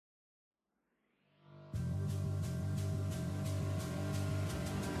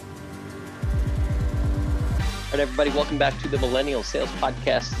everybody. Welcome back to the Millennial Sales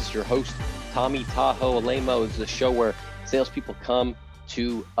Podcast. This is your host, Tommy Tahoe Alemo. This is a show where salespeople come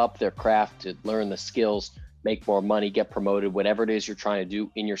to up their craft, to learn the skills, make more money, get promoted, whatever it is you're trying to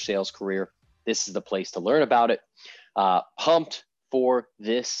do in your sales career. This is the place to learn about it. Pumped for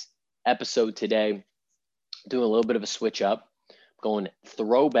this episode today. Doing a little bit of a switch up. Going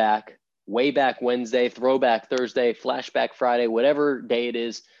throwback, way back Wednesday, throwback Thursday, flashback Friday, whatever day it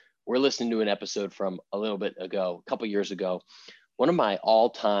is. We're listening to an episode from a little bit ago, a couple years ago, one of my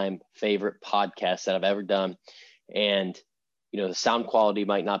all-time favorite podcasts that I've ever done. And, you know, the sound quality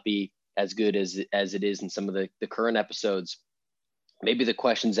might not be as good as it is in some of the current episodes. Maybe the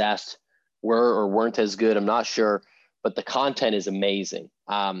questions asked were or weren't as good. I'm not sure, but the content is amazing.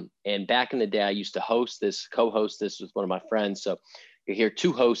 And back in the day, I used to co-host this with one of my friends. So you hear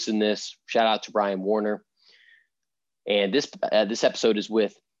two hosts in this. Shout out to Brian Warner. And this episode is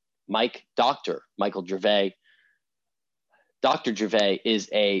with Dr. Michael Gervais. Dr. Gervais is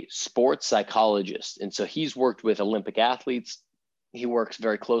a sports psychologist. And so he's worked with Olympic athletes. He works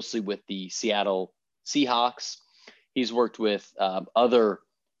very closely with the Seattle Seahawks. He's worked with other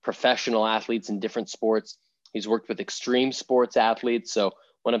professional athletes in different sports. He's worked with extreme sports athletes. So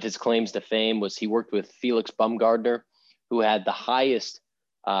one of his claims to fame was he worked with Felix Baumgartner, who had the highest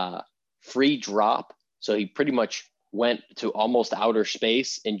free drop. So he pretty much went to almost outer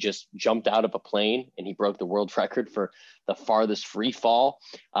space and just jumped out of a plane, and he broke the world record for the farthest free fall.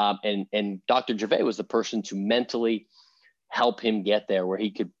 And Dr. Gervais was the person to mentally help him get there, where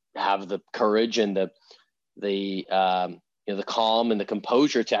he could have the courage and the calm and the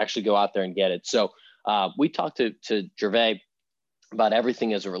composure to actually go out there and get it. So we talked to Gervais about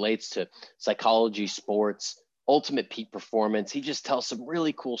everything as it relates to psychology, sports, ultimate peak performance. He just tells some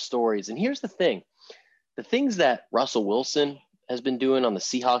really cool stories. And here's the thing. The things that Russell Wilson has been doing on the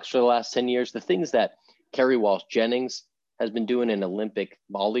Seahawks for the last 10 years, the things that Kerry Walsh Jennings has been doing in Olympic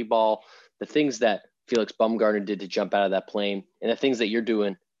volleyball, the things that Felix Baumgartner did to jump out of that plane, and the things that you're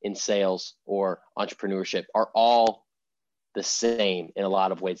doing in sales or entrepreneurship are all the same in a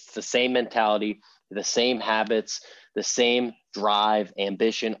lot of ways. It's the same mentality, the same habits, the same drive,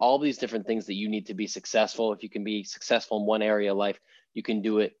 ambition, all these different things that you need to be successful. If you can be successful in one area of life, you can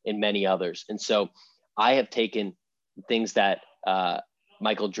do it in many others. And so I have taken things that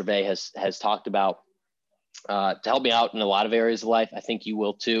Michael Gervais has talked about to help me out in a lot of areas of life. I think you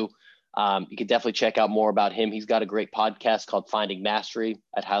will too. You can definitely check out more about him. He's got a great podcast called Finding Mastery.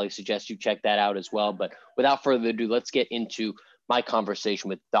 I'd highly suggest you check that out as well. But without further ado, let's get into my conversation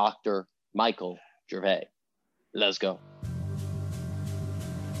with Dr. Michael Gervais. Let's go.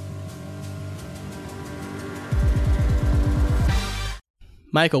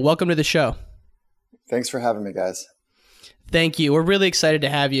 Michael, welcome to the show. Thanks for having me, guys. Thank you. We're really excited to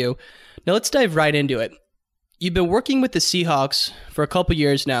have you. Now let's dive right into it. You've been working with the Seahawks for a couple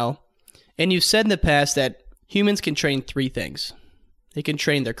years now, and you've said in the past that humans can train three things. They can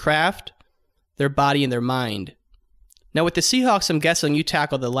train their craft, their body, and their mind. Now with the Seahawks, I'm guessing you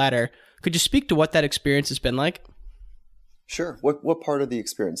tackle the latter. Could you speak to what that experience has been like? Sure. What part of the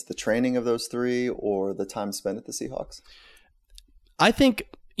experience? The training of those three or the time spent at the Seahawks? I think,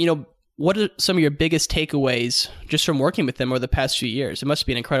 what are some of your biggest takeaways just from working with them over the past few years? It must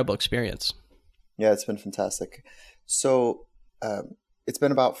be an incredible experience. Yeah, it's been fantastic. So it's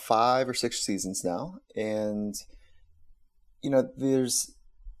been about 5 or 6 seasons now. And, there's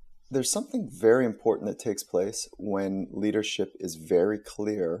something very important that takes place when leadership is very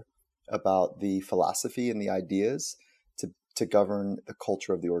clear about the philosophy and the ideas to govern the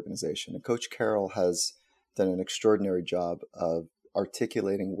culture of the organization. And Coach Carroll has done an extraordinary job of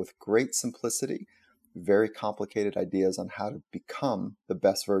articulating with great simplicity very complicated ideas on how to become the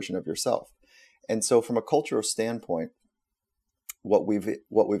best version of yourself. And so from a cultural standpoint, what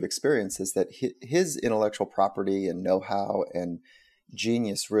we've experienced is that his intellectual property and know-how and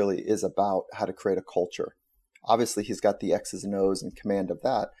genius really is about how to create a culture. Obviously, he's got the X's and O's and command of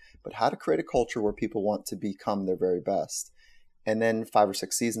that, but how to create a culture where people want to become their very best. And then 5 or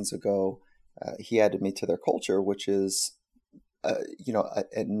 6 seasons ago, he added me to their culture, which is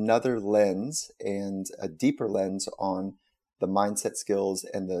another lens and a deeper lens on the mindset skills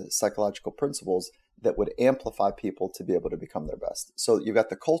and the psychological principles that would amplify people to be able to become their best. So you've got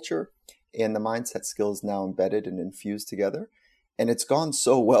the culture and the mindset skills now embedded and infused together. And it's gone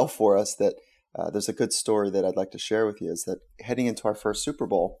so well for us that there's a good story that I'd like to share with you, is that heading into our first Super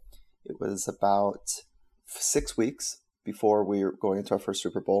Bowl, it was about 6 weeks before we were going into our first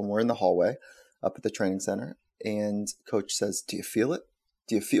Super Bowl, and we're in the hallway up at the training center. And coach says, "Do you feel it?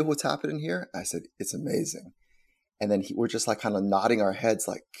 Do you feel what's happening here?" I said, "It's amazing." And then we're just like kind of nodding our heads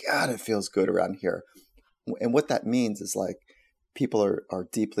like, "God, it feels good around here." And what that means is like people are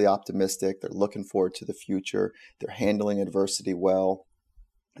deeply optimistic. They're looking forward to the future. They're handling adversity well.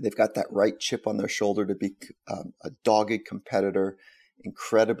 They've got that right chip on their shoulder to be a dogged competitor,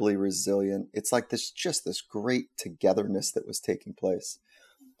 incredibly resilient. It's like this great togetherness that was taking place.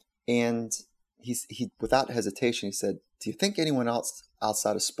 And he without hesitation, he said, "Do you think anyone else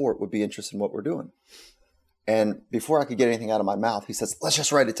outside of sport would be interested in what we're doing?" And before I could get anything out of my mouth, he says, "Let's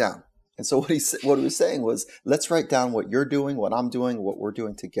just write it down." And so what he was saying was, let's write down what you're doing, what I'm doing, what we're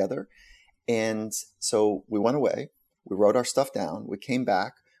doing together. And so we went away, we wrote our stuff down, we came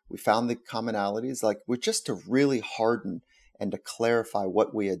back, we found the commonalities, like we're just to really harden and to clarify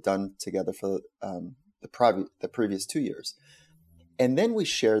what we had done together for the previous 2 years. And then we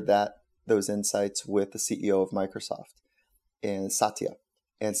shared those insights with the CEO of Microsoft and Satya.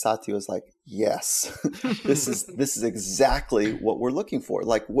 And Satya was like, "Yes, this is exactly what we're looking for."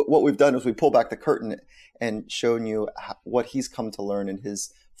 Like what we've done is we pull back the curtain and shown you what he's come to learn in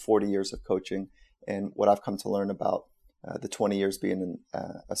his 40 years of coaching and what I've come to learn about the 20 years being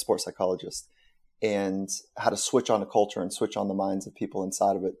a sports psychologist, and how to switch on a culture and switch on the minds of people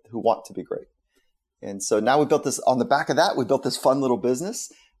inside of it who want to be great. And so now we built this on the back of that. We built this fun little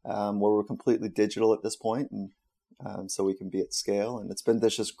business where we're completely digital at this point, and so we can be at scale. And it's been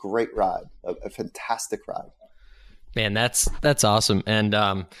this just great ride, a fantastic ride. Man, that's awesome. And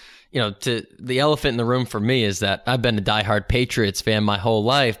to the elephant in the room for me is that I've been a diehard Patriots fan my whole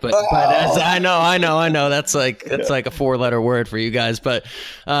life. But as I know that's like a 4-letter word for you guys. But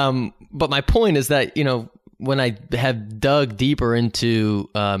my point is that when I have dug deeper into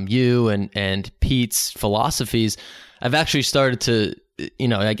you and Pete's philosophies, I've actually started to,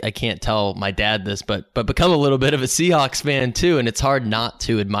 I can't tell my dad this, but become a little bit of a Seahawks fan too. And it's hard not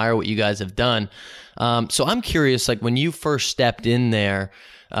to admire what you guys have done. So I'm curious, like when you first stepped in there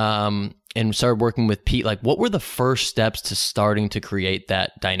and started working with Pete, like what were the first steps to starting to create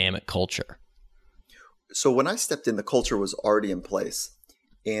that dynamic culture? So when I stepped in, the culture was already in place.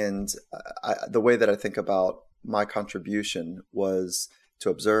 And the way that I think about my contribution was to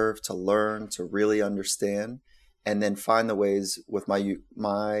observe, to learn, to really understand, and then find the ways with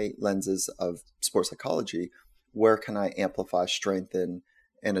my lenses of sports psychology, where can I amplify, strengthen,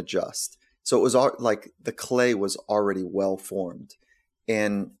 and adjust? So it was like the clay was already well formed.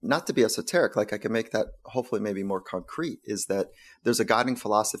 And not to be esoteric, like I can make that hopefully maybe more concrete, is that there's a guiding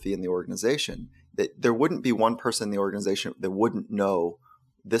philosophy in the organization that there wouldn't be one person in the organization that wouldn't know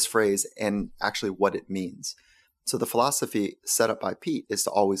this phrase and actually what it means. So the philosophy set up by Pete is to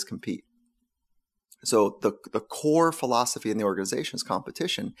always compete. So the core philosophy in the organization is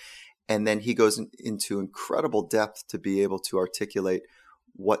competition. And then he goes into incredible depth to be able to articulate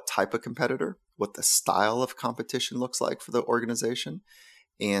what type of competitor, what the style of competition looks like for the organization,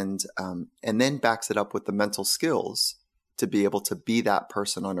 and then backs it up with the mental skills to be able to be that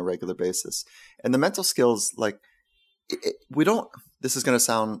person on a regular basis. And the mental skills, like this is going to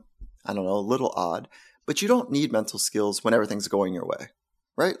sound, I don't know, a little odd, but you don't need mental skills when everything's going your way,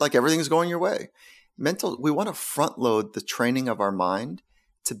 right? Like everything's going your way. We want to front load the training of our mind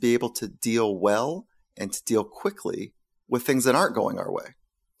to be able to deal well and to deal quickly with things that aren't going our way.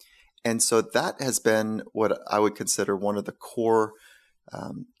 And so that has been what I would consider one of the core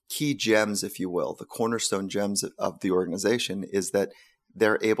key gems, if you will, the cornerstone gems of the organization, is that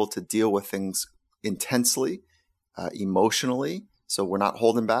they're able to deal with things intensely, emotionally. So we're not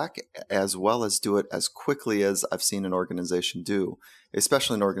holding back, as well as do it as quickly as I've seen an organization do,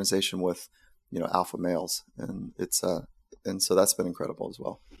 especially an organization with, alpha males. And and so that's been incredible as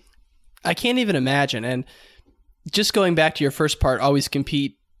well. I can't even imagine. And just going back to your first part, always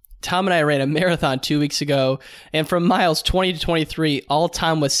compete. Tom and I ran a marathon 2 weeks ago, and from miles 20 to 23, all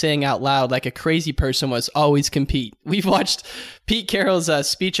Tom was saying out loud like a crazy person was always compete. We've watched Pete Carroll's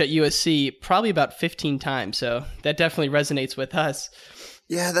speech at USC probably about 15 times, so that definitely resonates with us.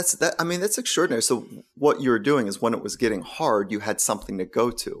 Yeah, that's extraordinary. So what you were doing is when it was getting hard, you had something to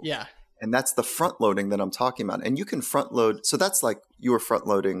go to. Yeah. And that's the front loading that I'm talking about. And you can front load. So that's like you were front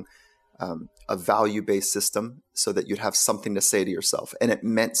loading a value-based system so that you'd have something to say to yourself and it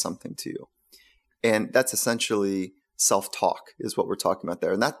meant something to you. And that's essentially self-talk is what we're talking about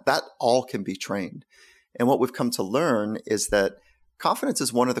there. And that all can be trained. And what we've come to learn is that confidence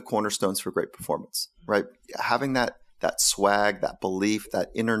is one of the cornerstones for great performance, right? Having that swag, that belief, that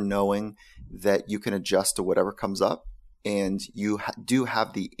inner knowing that you can adjust to whatever comes up. And you do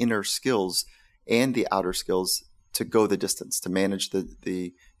have the inner skills and the outer skills to go the distance, to manage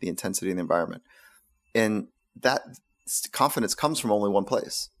the intensity in the environment. And that confidence comes from only one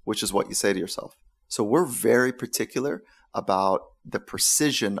place, which is what you say to yourself. So we're very particular about the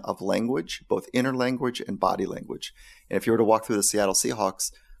precision of language, both inner language and body language. And if you were to walk through the Seattle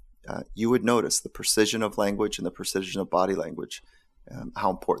Seahawks, you would notice the precision of language and the precision of body language, how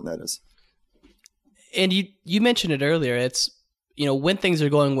important that is. And you mentioned it earlier. It's, when things are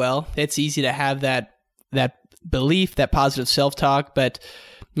going well, it's easy to have that belief, that positive self-talk. But,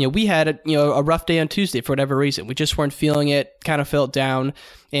 we had a rough day on Tuesday for whatever reason. We just weren't feeling it, kind of felt down.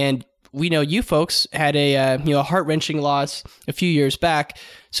 And we know you folks had a heart-wrenching loss a few years back.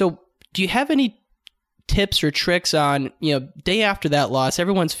 So do you have any tips or tricks on, day after that loss,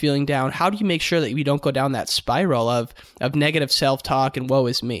 everyone's feeling down. How do you make sure that we don't go down that spiral of negative self-talk and woe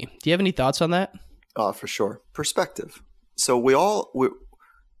is me? Do you have any thoughts on that? For sure. Perspective. So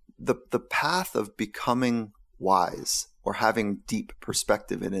the path of becoming wise or having deep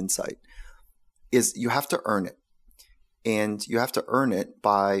perspective and insight is you have to earn it. And you have to earn it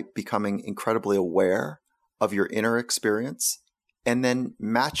by becoming incredibly aware of your inner experience and then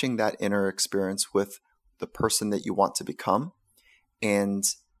matching that inner experience with the person that you want to become. And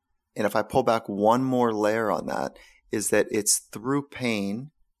if I pull back one more layer on that, is that it's through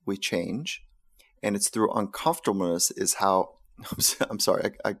pain we change, and it's through uncomfortableness is how, I'm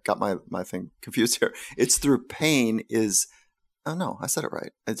sorry, I got my thing confused here. It's through pain is, oh no, I said it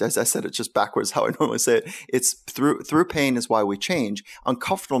right. I said it just backwards how I normally say it. It's through pain is why we change.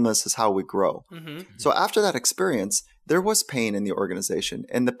 Uncomfortableness is how we grow. Mm-hmm. So after that experience, there was pain in the organization,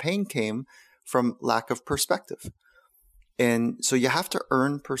 and the pain came from lack of perspective. And so you have to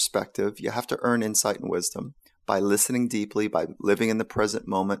earn perspective. You have to earn insight and wisdom by listening deeply, by living in the present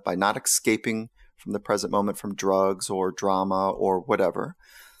moment, by not escaping from the present moment from drugs or drama or whatever.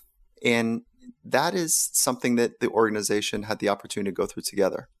 And that is something that the organization had the opportunity to go through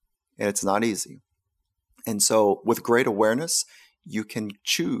together. And it's not easy. And so with great awareness, you can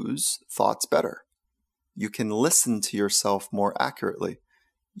choose thoughts better. You can listen to yourself more accurately.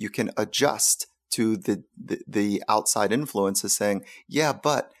 You can adjust to the outside influences saying, yeah,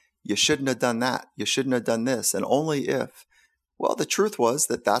 but you shouldn't have done that. You shouldn't have done this. And only if. Well, the truth was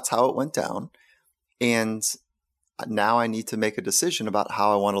that that's how it went down. And now I need to make a decision about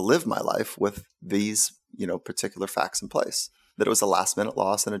how I want to live my life with these, particular facts in place. That it was a last minute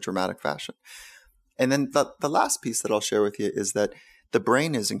loss in a dramatic fashion. And then the last piece that I'll share with you is that the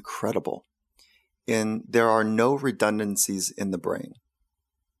brain is incredible. And there are no redundancies in the brain.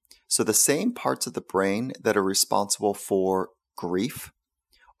 So the same parts of the brain that are responsible for grief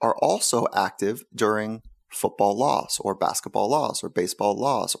are also active during football loss or basketball loss or baseball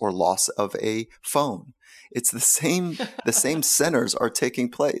loss or loss of a phone. It's the same centers are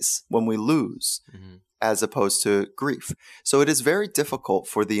taking place when we lose, mm-hmm. as opposed to grief. So it is very difficult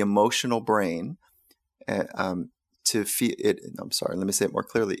for the emotional brain to feel it. I'm sorry, let me say it more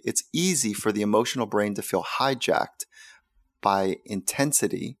clearly. It's easy for the emotional brain to feel hijacked by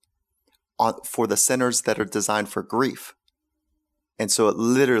intensity for the centers that are designed for grief. And so it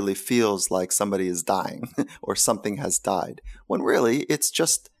literally feels like somebody is dying or something has died, when really it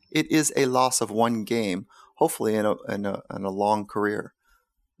is a loss of one game, hopefully in a long career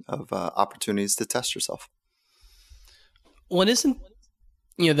of opportunities to test yourself. Well, isn't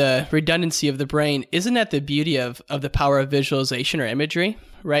the redundancy of the brain, isn't that the beauty of the power of visualization or imagery,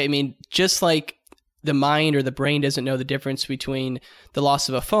 right? I mean, just like the mind or the brain doesn't know the difference between the loss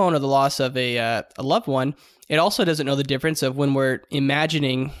of a phone or the loss of a loved one, it also doesn't know the difference of when we're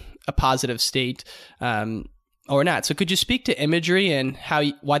imagining a positive state or not. So could you speak to imagery and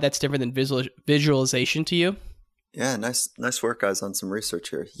why that's different than visualization to you? Yeah, nice work, guys, on some research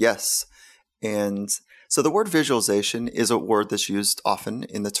here. Yes. And so the word visualization is a word that's used often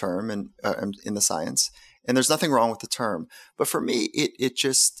in the term and in the science, and there's nothing wrong with the term. But for me, it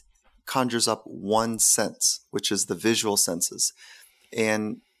just conjures up one sense, which is the visual senses.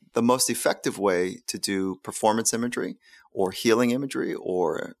 And the most effective way to do performance imagery or healing imagery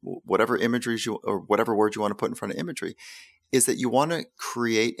or whatever imageries or whatever word you want to put in front of imagery is that you want to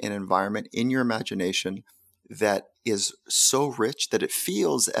create an environment in your imagination that is so rich that it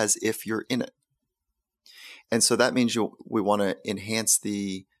feels as if you're in it. And so that means we want to enhance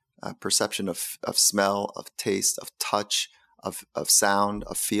the perception of smell, of taste, of touch, of sound,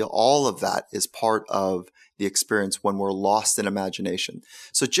 of feel. All of that is part of the experience when we're lost in imagination.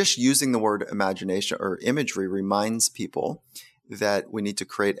 So just using the word imagination or imagery reminds people that we need to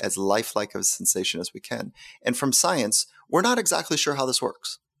create as lifelike of a sensation as we can. And from science, we're not exactly sure how this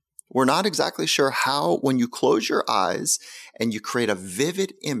works. We're not exactly sure how, when you close your eyes and you create a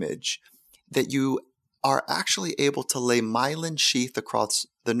vivid image, that you are actually able to lay myelin sheath across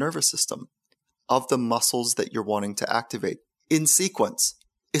the nervous system of the muscles that you're wanting to activate in sequence.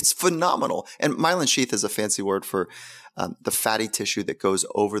 It's phenomenal. And myelin sheath is a fancy word for the fatty tissue that goes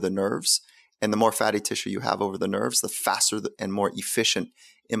over the nerves. And the more fatty tissue you have over the nerves, the faster and more efficient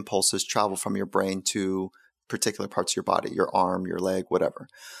impulses travel from your brain to particular parts of your body, your arm, your leg, whatever.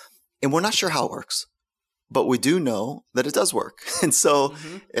 And we're not sure how it works, but we do know that it does work. And so,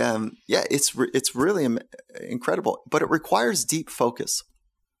 it's really incredible, but it requires deep focus.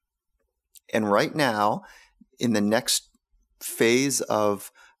 And right now, in the next phase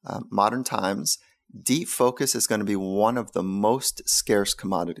of modern times, deep focus is going to be one of the most scarce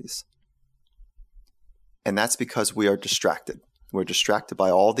commodities. And that's because we are distracted. We're distracted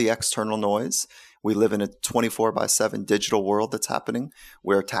by all the external noise. We live in a 24/7 digital world that's happening.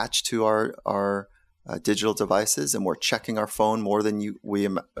 We're attached to our digital devices, and we're checking our phone more than we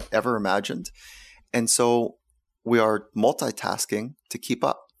ever imagined. And so we are multitasking to keep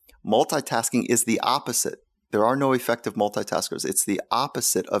up. Multitasking is the opposite. There are no effective multitaskers. It's the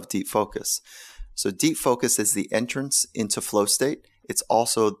opposite of deep focus. So deep focus is the entrance into flow state. It's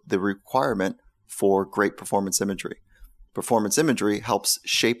also the requirement for great performance imagery. Performance imagery helps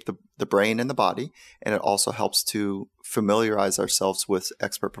shape the brain and the body, and it also helps to familiarize ourselves with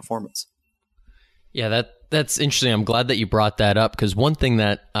expert performance. Yeah, that's interesting. I'm glad that you brought that up, because one thing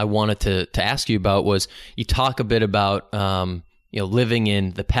that I wanted to ask you about was, you talk a bit about living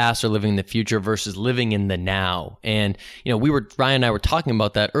in the past or living in the future versus living in the now. And Ryan and I were talking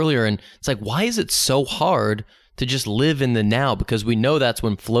about that earlier, and it's like, why is it so hard to just live in the now? Because we know that's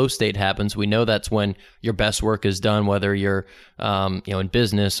when flow state happens. We know that's when your best work is done, whether you're in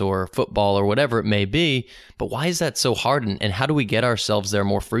business or football or whatever it may be. But why is that so hard, and how do we get ourselves there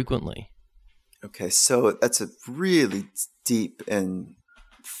more frequently? Okay, so that's a really deep and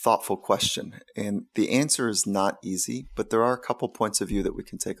thoughtful question. And the answer is not easy, but there are a couple points of view that we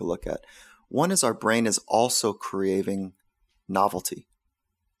can take a look at. One is our brain is also craving novelty.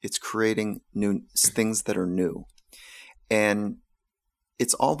 It's creating new things that are new. And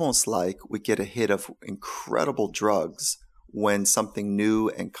it's almost like we get a hit of incredible drugs when something new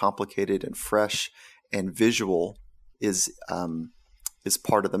and complicated and fresh and visual is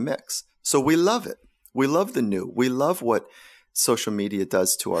part of the mix. So we love it. We love the new. We love what social media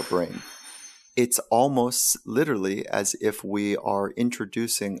does to our brain. It's almost literally as if we are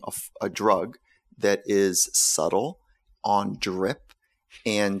introducing a drug that is subtle, on drip,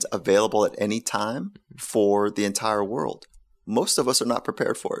 and available at any time for the entire world. Most of us are not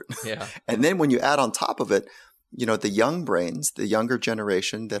prepared for it. Yeah. And then when you add on top of it, the young brains, the younger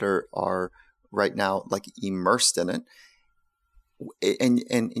generation that are right now like immersed in it,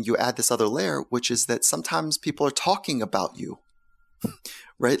 and you add this other layer, which is that sometimes people are talking about you,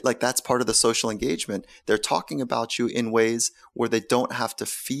 right? Like that's part of the social engagement. They're talking about you in ways where they don't have to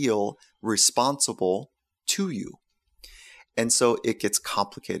feel responsible to you. And so it gets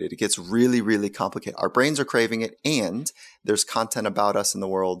complicated. It gets really, really complicated. Our brains are craving it, and there's content about us in the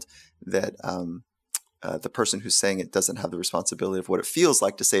world that the person who's saying it doesn't have the responsibility of what it feels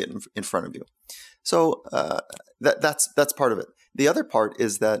like to say it in front of you. So that's part of it. The other part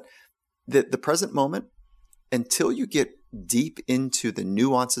is that the present moment, until you get deep into the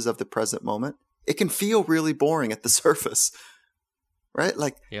nuances of the present moment, it can feel really boring at the surface, right?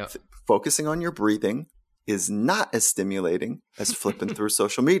 Like focusing on your breathing is not as stimulating as flipping through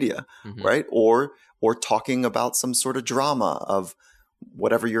social media, mm-hmm. right? Or talking about some sort of drama of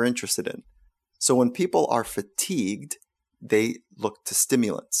whatever you're interested in. So when people are fatigued, they look to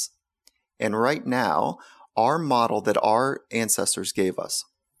stimulants. And right now, our model that our ancestors gave us,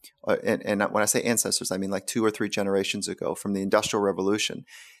 and when I say ancestors, I mean like 2 or 3 generations ago from the Industrial Revolution,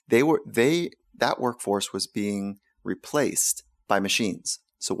 that workforce was being replaced by machines.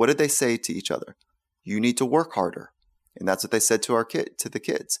 So what did they say to each other? You need to work harder. And that's what they said to the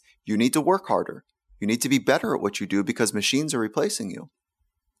kids. You need to work harder. You need to be better at what you do because machines are replacing you.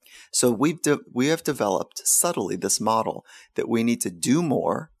 So we have developed subtly this model that we need to do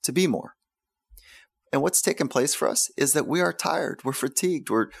more to be more. And what's taken place for us is that we are tired. We're fatigued.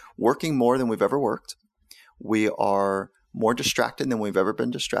 We're working more than we've ever worked. We are more distracted than we've ever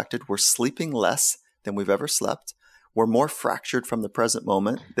been distracted. We're sleeping less than we've ever slept. We're more fractured from the present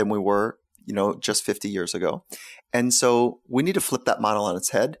moment than we were, just 50 years ago. And so we need to flip that model on its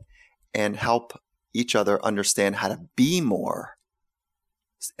head and help each other understand how to be more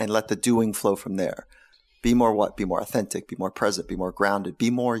and let the doing flow from there. Be more what? Be more authentic, be more present, be more grounded, be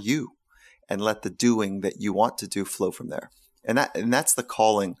more you. And let the doing that you want to do flow from there. And that's the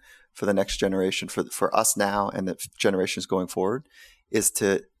calling for the next generation, for us now and the generations going forward, is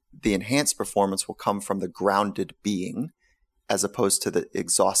the enhanced performance will come from the grounded being as opposed to the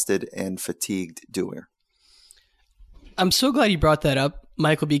exhausted and fatigued doer. I'm so glad you brought that up,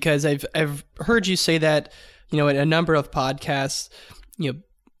 Michael, because I've heard you say that, in a number of podcasts,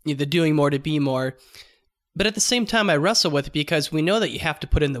 the doing more to be more. But at the same time, I wrestle with it because we know that you have to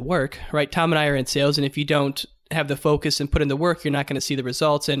put in the work, right? Tom and I are in sales, and if you don't have the focus and put in the work, you're not going to see the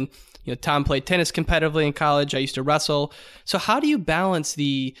results. And Tom played tennis competitively in college. I used to wrestle. So how do you balance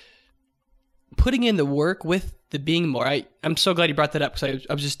the putting in the work with the being more? I'm so glad you brought that up because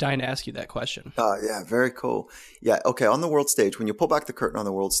I was just dying to ask you that question. Yeah, very cool. Yeah, okay. On the world stage, when you pull back the curtain on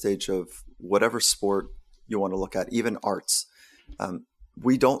the world stage of whatever sport you want to look at, even arts,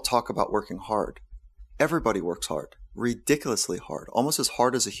 we don't talk about working hard. Everybody works hard, ridiculously hard, almost as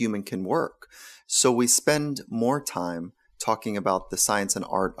hard as a human can work. So we spend more time talking about the science and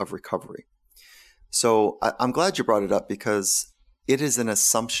art of recovery. So I'm glad you brought it up because it is an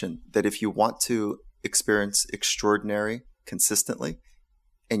assumption that if you want to experience extraordinary consistently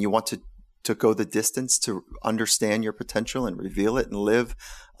and you want to go the distance to understand your potential and reveal it and live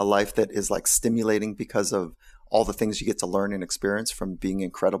a life that is like stimulating because of all the things you get to learn and experience from being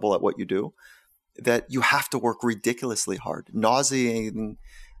incredible at what you do, that you have to work ridiculously hard, nauseatingly,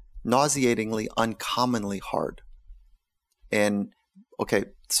 uncommonly hard. And okay,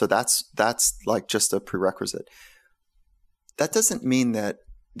 so that's like just a prerequisite. That doesn't mean that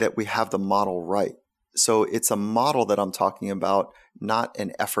we have the model right. So it's a model that I'm talking about, not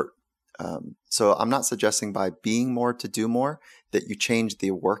an effort. So I'm not suggesting by being more to do more that you change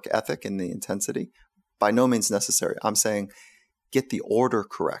the work ethic and the intensity. By no means necessary. I'm saying get the order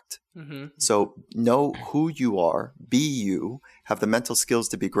correct. Mm-hmm. So know who you are, be you, have the mental skills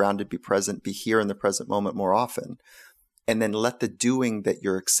to be grounded, be present, be here in the present moment more often, and then let the doing that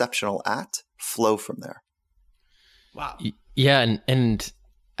you're exceptional at flow from there. Wow. Yeah, and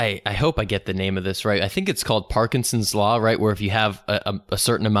I hope I get the name of this right. I think it's called Parkinson's Law, right? Where if you have a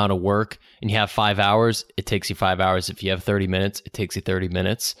certain amount of work and you have 5 hours, it takes you 5 hours. If you have 30 minutes, it takes you 30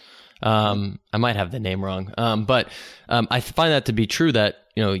 minutes. I might have the name wrong. But I find that to be true that,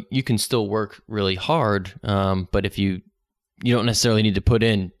 you can still work really hard. But if you don't necessarily need to put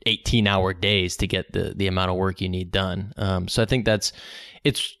in 18-hour days to get the amount of work you need done. So I think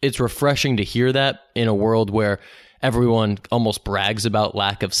it's refreshing to hear that in a world where everyone almost brags about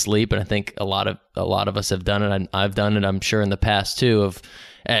lack of sleep. And I think a lot of us have done it. And I've done it, I'm sure, in the past too, of,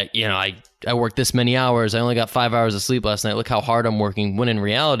 I worked this many hours. I only got 5 hours of sleep last night. Look how hard I'm working. When in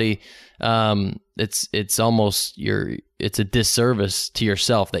reality, it's almost it's a disservice to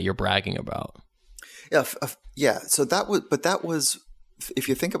yourself that you're bragging about. Yeah. So that was, if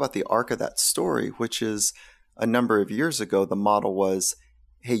you think about the arc of that story, which is a number of years ago, the model was,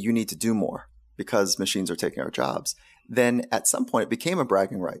 hey, you need to do more because machines are taking our jobs. Then at some point it became a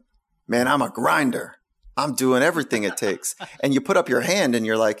bragging right. Man, I'm a grinder. I'm doing everything it takes. And you put up your hand and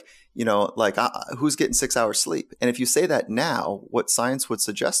you're like, who's getting 6 hours sleep? And if you say that now, what science would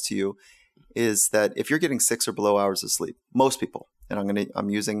suggest to you is that if you're getting 6 or below hours of sleep, most people, and I'm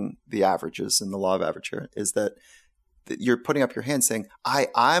using the averages and the law of average here, is that you're putting up your hand saying,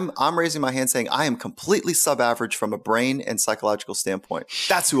 I'm raising my hand saying I am completely sub-average from a brain and psychological standpoint.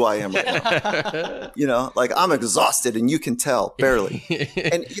 That's who I am right now. I'm exhausted and you can tell barely.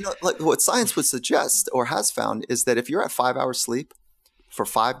 And what science would suggest or has found is that if you're at 5 hours sleep for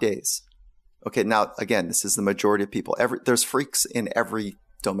 5 days, okay, now again, this is the majority of people. There's freaks in every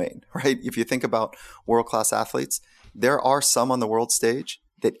domain, right? If you think about world-class athletes, there are some on the world stage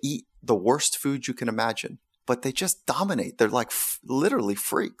that eat the worst food you can imagine, but they just dominate. They're like literally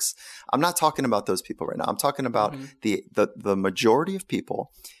freaks. I'm not talking about those people right now. I'm talking about the majority of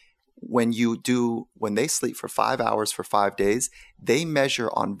people. When they sleep for 5 hours for 5 days, they measure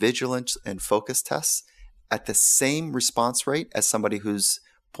on vigilance and focus tests at the same response rate as somebody who's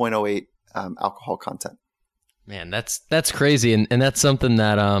 0.08 alcohol content. Man, that's crazy, and that's something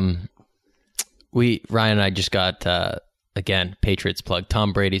that Ryan and I just got. Again, Patriots plug,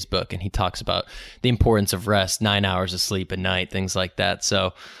 Tom Brady's book, and he talks about the importance of rest, 9 hours of sleep a night, things like that.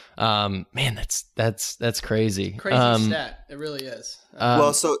 So, man, that's crazy. Crazy stat. It really is.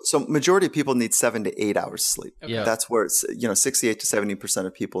 So majority of people need 7 to 8 hours sleep. Okay. Yeah. That's where it's 68 to 70%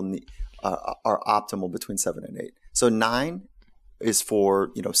 of people are optimal between 7 and 8. So 9 is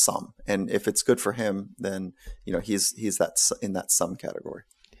for some, and if it's good for him, then he's in that some category.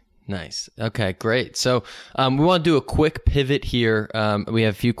 Nice. Okay, great. So we want to do a quick pivot here. We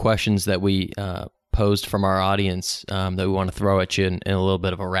have a few questions that we posed from our audience that we want to throw at you in a little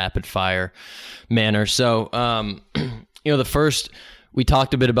bit of a rapid fire manner. So, the first, we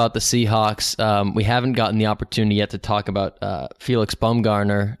talked a bit about the Seahawks. We haven't gotten the opportunity yet to talk about Felix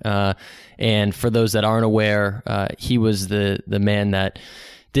Baumgartner. And for those that aren't aware, he was the man that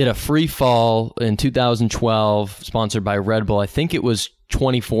did a free fall in 2012, sponsored by Red Bull. I think it was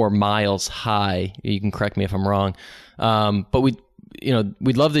 24 miles high. You can correct me if I'm wrong. But we'd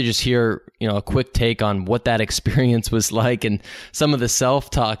love to just hear, a quick take on what that experience was like and some of the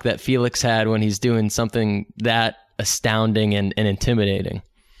self-talk that Felix had when he's doing something that astounding and intimidating.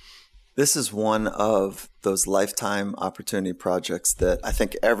 This is one of those lifetime opportunity projects that I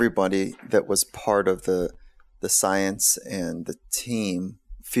think everybody that was part of the science and the team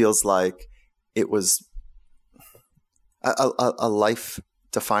feels like it was a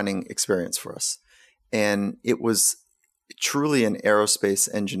life-defining experience for us. And it was truly an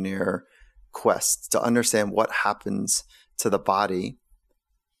aerospace engineer quest to understand what happens to the body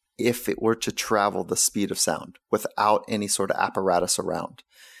if it were to travel the speed of sound without any sort of apparatus around,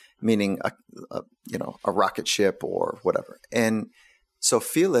 meaning a rocket ship or whatever. And so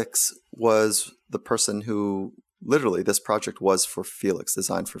Felix was the person who literally this project was for Felix,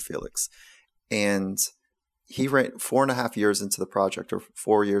 designed for Felix. And he ran 4.5 years into the project, or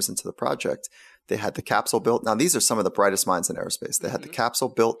 4 years into the project. They had the capsule built. Now, these are some of the brightest minds in aerospace. They had the capsule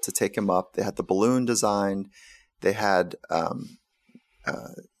built to take him up. They had the balloon designed. They had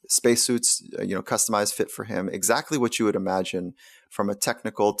spacesuits, customized fit for him. Exactly what you would imagine from a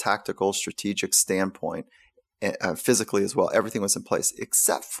technical, tactical, strategic standpoint, physically as well. Everything was in place,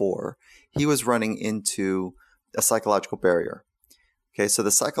 except for he was running into a psychological barrier. Okay, so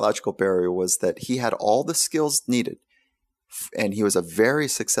the psychological barrier was that he had all the skills needed, and he was a very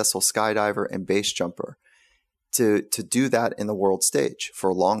successful skydiver and base jumper to do that in the world stage for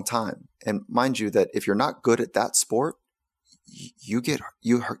a long time. And mind you that if you're not good at that sport, you get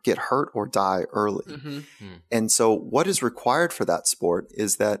hurt or die early. Mm-hmm. And so what is required for that sport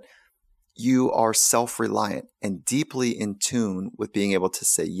is that you are self-reliant and deeply in tune with being able to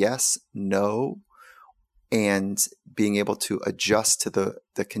say yes, no, and being able to adjust to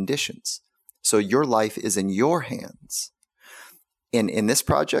the conditions. So your life is in your hands. And in this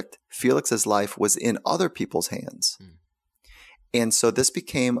project, Felix's life was in other people's hands. And so this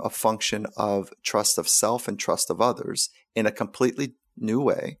became a function of trust of self and trust of others in a completely new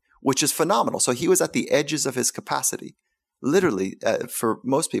way, which is phenomenal. So he was at the edges of his capacity. Literally, for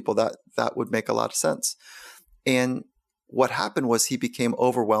most people, that would make a lot of sense. And what happened was he became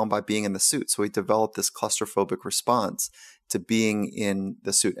overwhelmed by being in the suit. So he developed this claustrophobic response to being in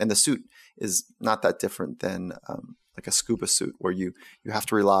the suit. And the suit is not that different than like a scuba suit, where you have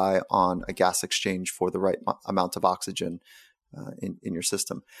to rely on a gas exchange for the right amount of oxygen in your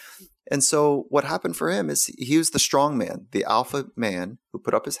system. And so what happened for him is he was the strong man, the alpha man who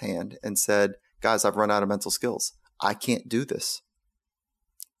put up his hand and said, guys, I've run out of mental skills. I can't do this.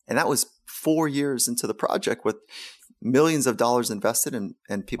 And that was 4 years into the project with millions of dollars invested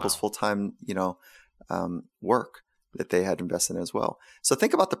and people's full-time, work that they had invested in as well. So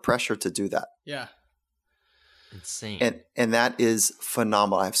think about the pressure to do that. Yeah. Insane. And that is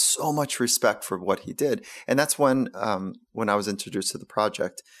phenomenal. I have so much respect for what he did. And that's when I was introduced to the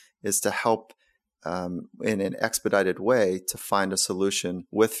project, is to help in an expedited way to find a solution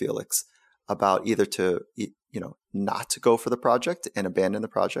with Felix about either to, not to go for the project and abandon the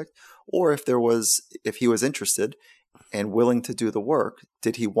project, or if he was interested and willing to do the work,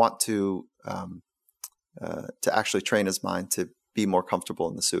 did he want to actually train his mind to be more comfortable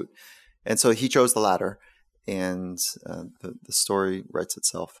in the suit? And so he chose the latter, and the story writes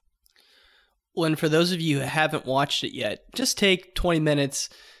itself. Well, and for those of you who haven't watched it yet, just take 20 minutes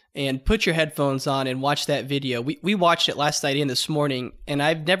and put your headphones on and watch that video. We watched it last night and this morning, and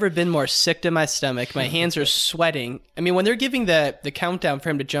I've never been more sick to my stomach. My hands are sweating. I mean, when they're giving the countdown for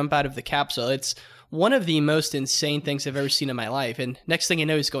him to jump out of the capsule, it's one of the most insane things I've ever seen in my life. And next thing you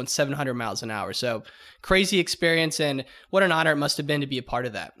know, he's going 700 miles an hour. So crazy experience, and what an honor it must have been to be a part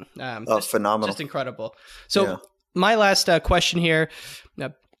of that. Phenomenal. Just incredible. So my last question here,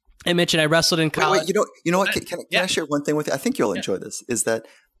 I mentioned I wrestled in college. Wait, you know what? Can I share one thing with you? I think you'll enjoy this, is that,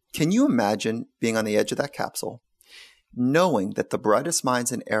 can you imagine being on the edge of that capsule, knowing that the brightest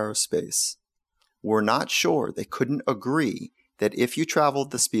minds in aerospace were not sure, they couldn't agree that if you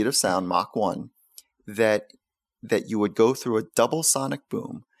traveled the speed of sound, Mach 1, that you would go through a double sonic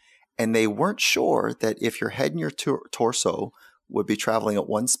boom, and they weren't sure that if your head and your torso would be traveling at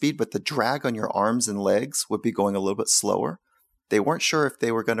one speed, but the drag on your arms and legs would be going a little bit slower. They weren't sure if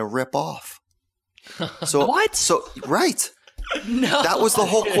they were going to rip off. So what? So right. No. That was the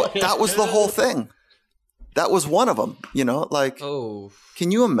whole thing. That was one of them,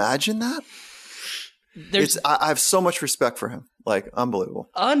 Can you imagine that? I have so much respect for him. Like, unbelievable.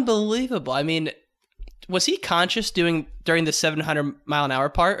 Unbelievable. I mean, Was he conscious during the 700-mile-an-hour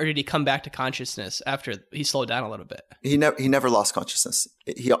part, or did he come back to consciousness after he slowed down a little bit? He never lost consciousness.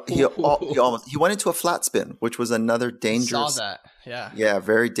 He went into a flat spin, which was another dangerous. Saw that, yeah,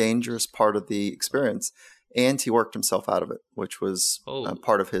 very dangerous part of the experience, and he worked himself out of it, which was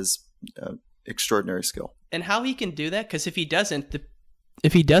part of his extraordinary skill. And how he can do that? Because if he doesn't,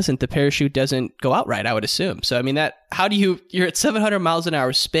 the parachute doesn't go out right, I would assume. So I mean, you're at 700 miles an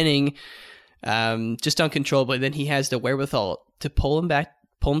hour spinning. Just uncontrollably. Then he has the wherewithal to pull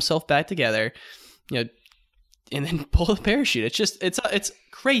himself back together, and then pull the parachute. It's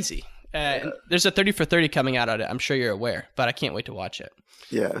crazy. There's a 30 for 30 coming out of it. I'm sure you're aware, but I can't wait to watch it.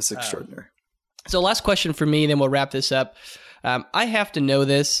 Yeah, it's extraordinary. So last question for me, then we'll wrap this up. I have to know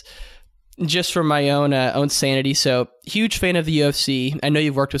this just for my own sanity. So huge fan of the UFC. I know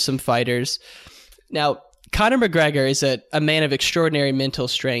you've worked with some fighters. Now, Conor McGregor is a man of extraordinary mental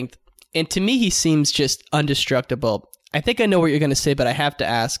strength. And to me, he seems just indestructible. I think I know what you're going to say, but I have to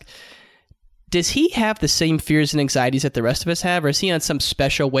ask, does he have the same fears and anxieties that the rest of us have, or is he on some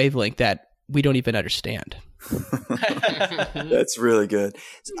special wavelength that we don't even understand? That's really good.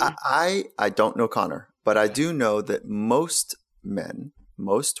 I don't know Conor, but I do know that most men,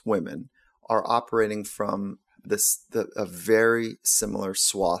 most women are operating from a very similar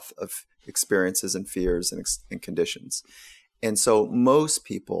swath of experiences and fears and conditions. And so most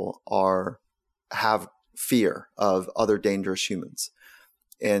people have fear of other dangerous humans.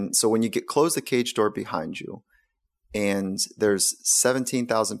 And so when you close the cage door behind you and there's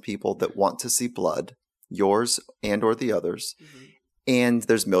 17,000 people that want to see blood, yours and or the others, and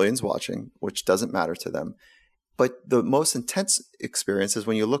there's millions watching, which doesn't matter to them. But the most intense experience is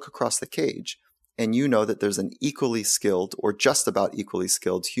when you look across the cage and you know that there's an equally skilled or just about equally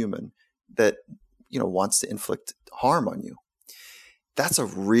skilled human that wants to inflict harm on you. That's a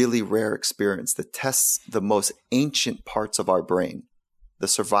really rare experience that tests the most ancient parts of our brain, the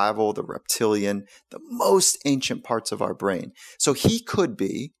survival, the reptilian, the most ancient parts of our brain. So he could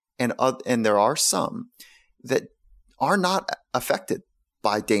be, and there are some that are not affected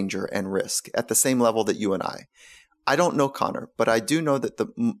by danger and risk at the same level that you and I. I don't know Conor, but I do know that the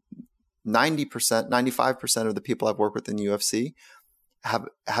 90%, 95% of the people I've worked with in the UFC have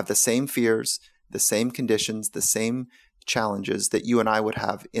the same fears, the same conditions, the same challenges that you and I would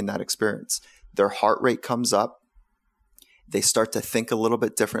have in that experience. Their heart rate comes up. They start to think a little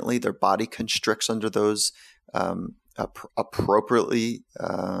bit differently. Their body constricts under those appropriate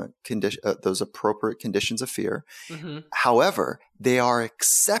conditions of fear. Mm-hmm. However, they are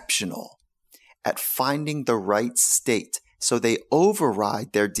exceptional at finding the right state. So they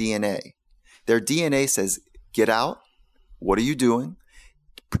override their DNA. Their DNA says, get out. What are you doing?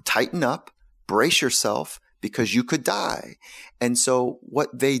 Tighten up. Brace yourself, because you could die. And so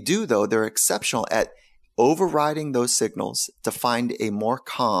what they do, though, they're exceptional at overriding those signals to find a more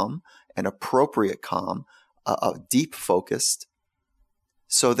calm and appropriate calm, a deep focus,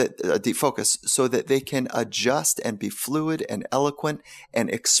 so that they can adjust and be fluid and eloquent and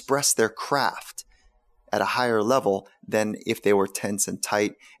express their craft at a higher level than if they were tense and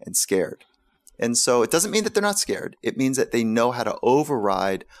tight and scared. And so it doesn't mean that they're not scared. It means that they know how to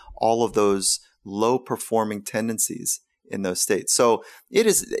override all of those low performing tendencies in those states. So it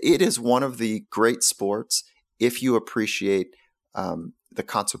is one of the great sports, if you appreciate the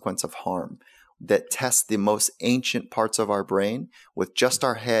consequence of harm, that tests the most ancient parts of our brain with just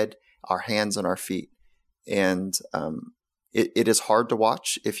our head, our hands, and our feet. And it is hard to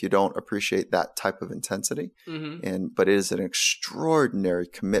watch if you don't appreciate that type of intensity. Mm-hmm. But it is an extraordinary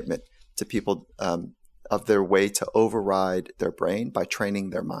commitment to people of their way to override their brain by training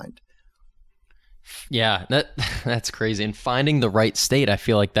their mind. Yeah, that's crazy. And finding the right state, I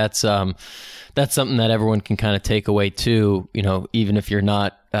feel like that's something that everyone can kind of take away too. Even if you're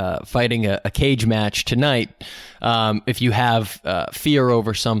not fighting a cage match tonight, if you have fear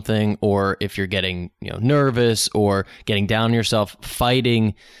over something, or if you're getting nervous or getting down on yourself,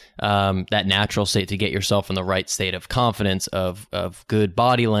 fighting that natural state to get yourself in the right state of confidence, of good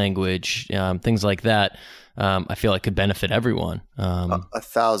body language, things like that. I feel like could benefit everyone.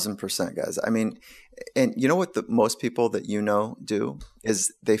 1,000%, guys. I mean, and you know what the most people that do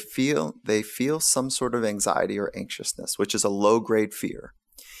is they feel some sort of anxiety or anxiousness, which is a low grade fear.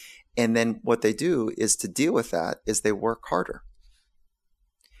 And then what they do is to deal with that is they work harder.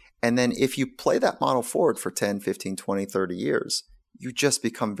 And then if you play that model forward for 10, 15, 20, 30 years, you just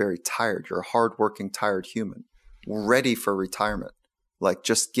become very tired. You're a hardworking, tired human, ready for retirement. Like,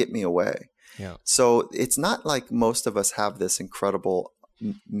 just get me away. Yeah. So it's not like most of us have this incredible,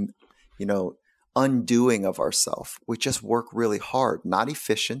 undoing of ourselves. We just work really hard, not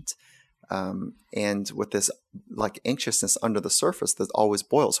efficient, And with this like anxiousness under the surface that always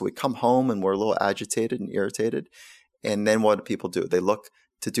boils. So we come home and we're a little agitated and irritated. And then what do people do? They look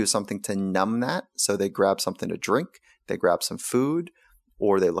to do something to numb that. So they grab something to drink, they grab some food,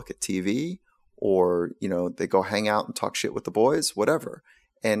 or they look at TV, or, they go hang out and talk shit with the boys, whatever.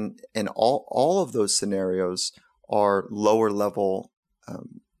 And all of those scenarios are lower level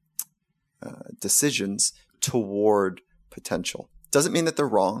decisions toward potential. Doesn't mean that they're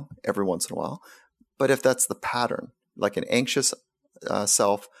wrong every once in a while, but if that's the pattern, like an anxious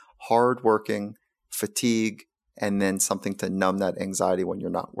self, hardworking, fatigue, and then something to numb that anxiety when you're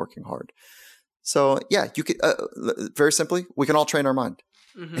not working hard. So yeah, you could very simply, we can all train our mind.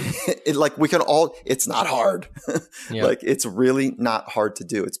 Mm-hmm. It's not hard. Yeah. Like it's really not hard to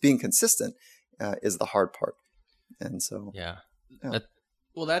do. It's being consistent is the hard part. And so yeah.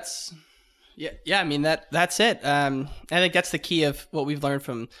 Well, that's. Yeah. I mean, that's it. I think that's the key of what we've learned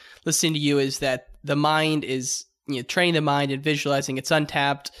from listening to you is that the mind is, training the mind and visualizing it's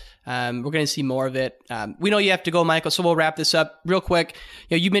untapped. We're going to see more of it. We know you have to go, Michael, so we'll wrap this up real quick.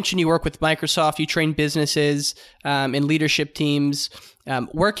 You mentioned you work with Microsoft, you train businesses and leadership teams.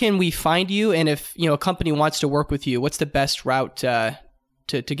 Where can we find you? And if, a company wants to work with you, what's the best route to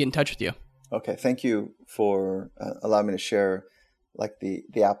get in touch with you? Okay. Thank you for allowing me to share like the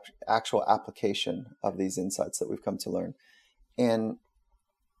actual application of these insights that we've come to learn. And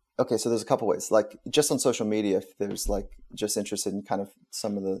okay, so there's a couple ways, like just on social media, if there's like just interested in kind of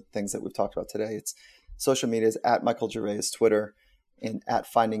some of the things that we've talked about today, it's social media is at Michael Gervais, Twitter, and at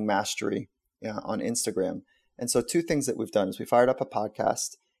Finding Mastery on Instagram. And so two things that we've done is we fired up a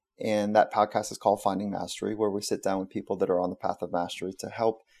podcast, and that podcast is called Finding Mastery, where we sit down with people that are on the path of mastery to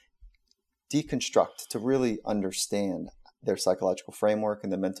help deconstruct, to really understand their psychological framework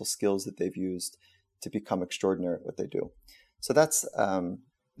and the mental skills that they've used to become extraordinary at what they do. So that's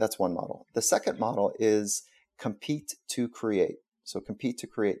one model. The second model is Compete to Create. So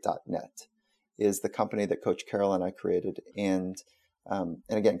competetocreate.net is the company that Coach Carroll and I created. And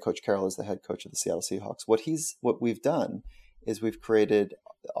again, Coach Carroll is the head coach of the Seattle Seahawks. What we've done is we've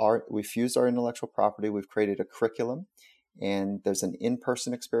fused our intellectual property. We've created a curriculum, and there's an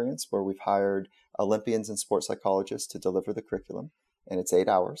in-person experience where we've hired Olympians and sports psychologists to deliver the curriculum, and it's 8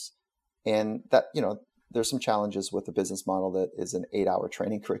 hours. And that, there's some challenges with a business model that is an 8-hour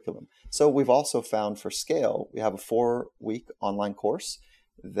training curriculum. So we've also found for scale, we have a 4-week online course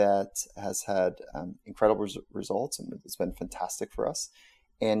that has had incredible results, and it's been fantastic for us.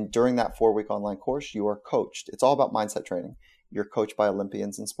 And during that 4-week online course, you are coached. It's all about mindset training. You're coached by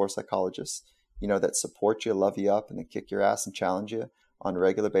Olympians and sports psychologists, that support you, love you up, and then kick your ass and challenge you on a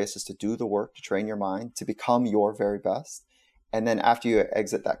regular basis to do the work, to train your mind, to become your very best. And then after you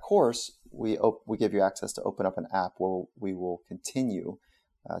exit that course, we give you access to open up an app where we will continue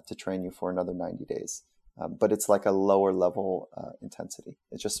to train you for another 90 days. But it's like a lower level intensity.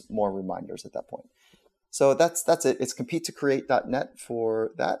 It's just more reminders at that point. So that's it. It's competetocreate.net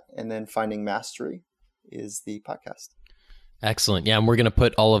for that. And then Finding Mastery is the podcast. Excellent. Yeah, and we're going to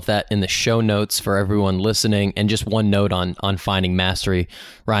put all of that in the show notes for everyone listening. And just one note on Finding Mastery.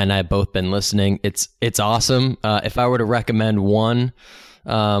 Ryan and I have both been listening. It's awesome. If I were to recommend one,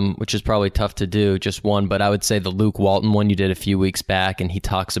 which is probably tough to do, just one, but I would say the Luke Walton one you did a few weeks back, and he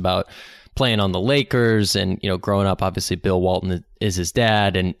talks about playing on the Lakers and, growing up, obviously Bill Walton is his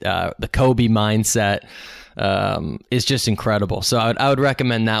dad, and the Kobe mindset is just incredible. So I would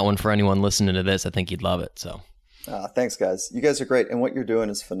recommend that one for anyone listening to this. I think you'd love it. So. Thanks, guys. You guys are great, and what you're doing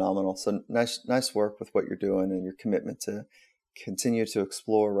is phenomenal. So nice work with what you're doing and your commitment to continue to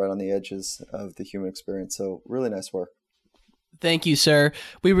explore right on the edges of the human experience. So really nice work. Thank you, sir.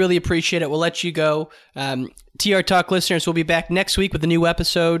 We really appreciate it. We'll let you go. TR Talk listeners, we'll be back next week with a new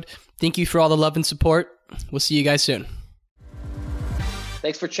episode. Thank you for all the love and support. We'll see you guys soon.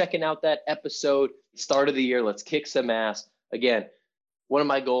 Thanks for checking out that episode. Start of the year. Let's kick some ass. Again, one of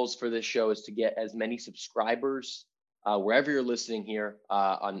my goals for this show is to get as many subscribers wherever you're listening here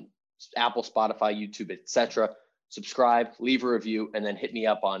on Apple, Spotify, YouTube, etc. Subscribe, leave a review, and then hit me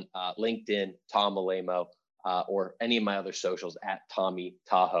up on LinkedIn, Tom Alemo, or any of my other socials at Tommy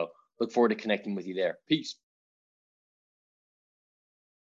Tahoe. Look forward to connecting with you there. Peace.